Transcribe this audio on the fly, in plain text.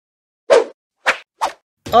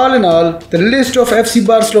All in all, the list of FC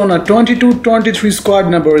Barcelona 22-23 squad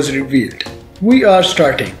number is revealed. We are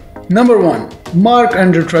starting. Number 1.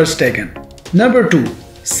 Marc-Andre ter Stegen. Number 2.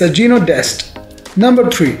 Serginho Dest. Number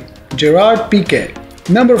 3. Gerard Piqué.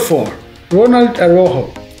 Number 4. Ronald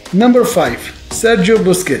Araujo. Number 5. Sergio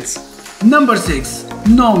Busquets. Number 6.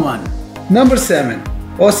 No one. Number 7.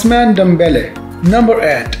 Ousmane Dembele. Number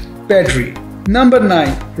 8. Pedri. Number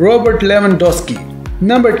 9. Robert Lewandowski.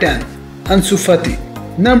 Number 10. Ansu Fati.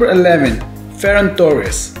 Number 11. Ferran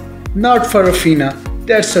Torres. Not for Raphinha,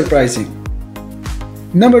 that's surprising.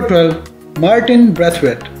 Number 12. Martin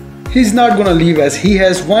Braithwaite. He's not gonna leave as he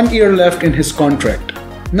has 1 year left in his contract.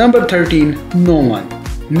 Number 13. No one.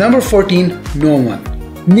 Number 14. No one.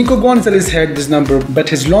 Nico Gonzalez had this number, but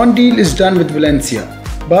his loan deal is done with Valencia.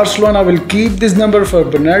 Barcelona will keep this number for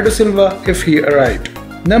Bernardo Silva if he arrived.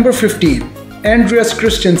 Number 15. Andreas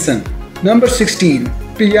Christensen. Number 16.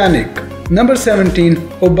 Pjanic. Number 17.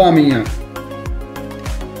 Aubameyang.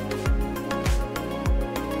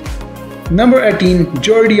 Number 18.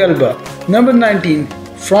 Jordi Alba. Number 19.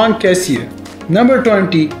 Franck Kessié. Number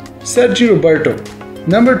 20. Sergi Roberto.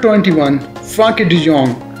 Number 21. Frankie de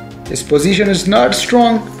Jong. His position is not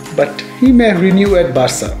strong, but he may renew at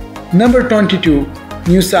Barca. Number 22.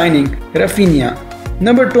 New signing Raphinha.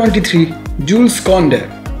 Number 23. Jules Kounde.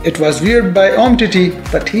 It was weird by Umtiti,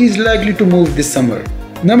 but he is likely to move this summer.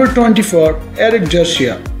 Number 24. Eric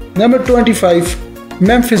Garcia. Number 25.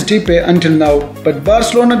 Memphis Depay until now, but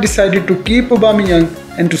Barcelona decided to keep Aubameyang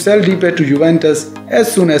and to sell Depay to Juventus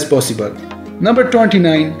as soon as possible. Number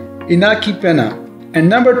 29. Inaki Pena. And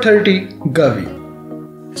number 30.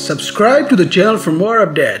 Gavi. Subscribe to the channel for more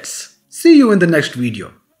updates. See you in the next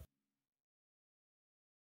video.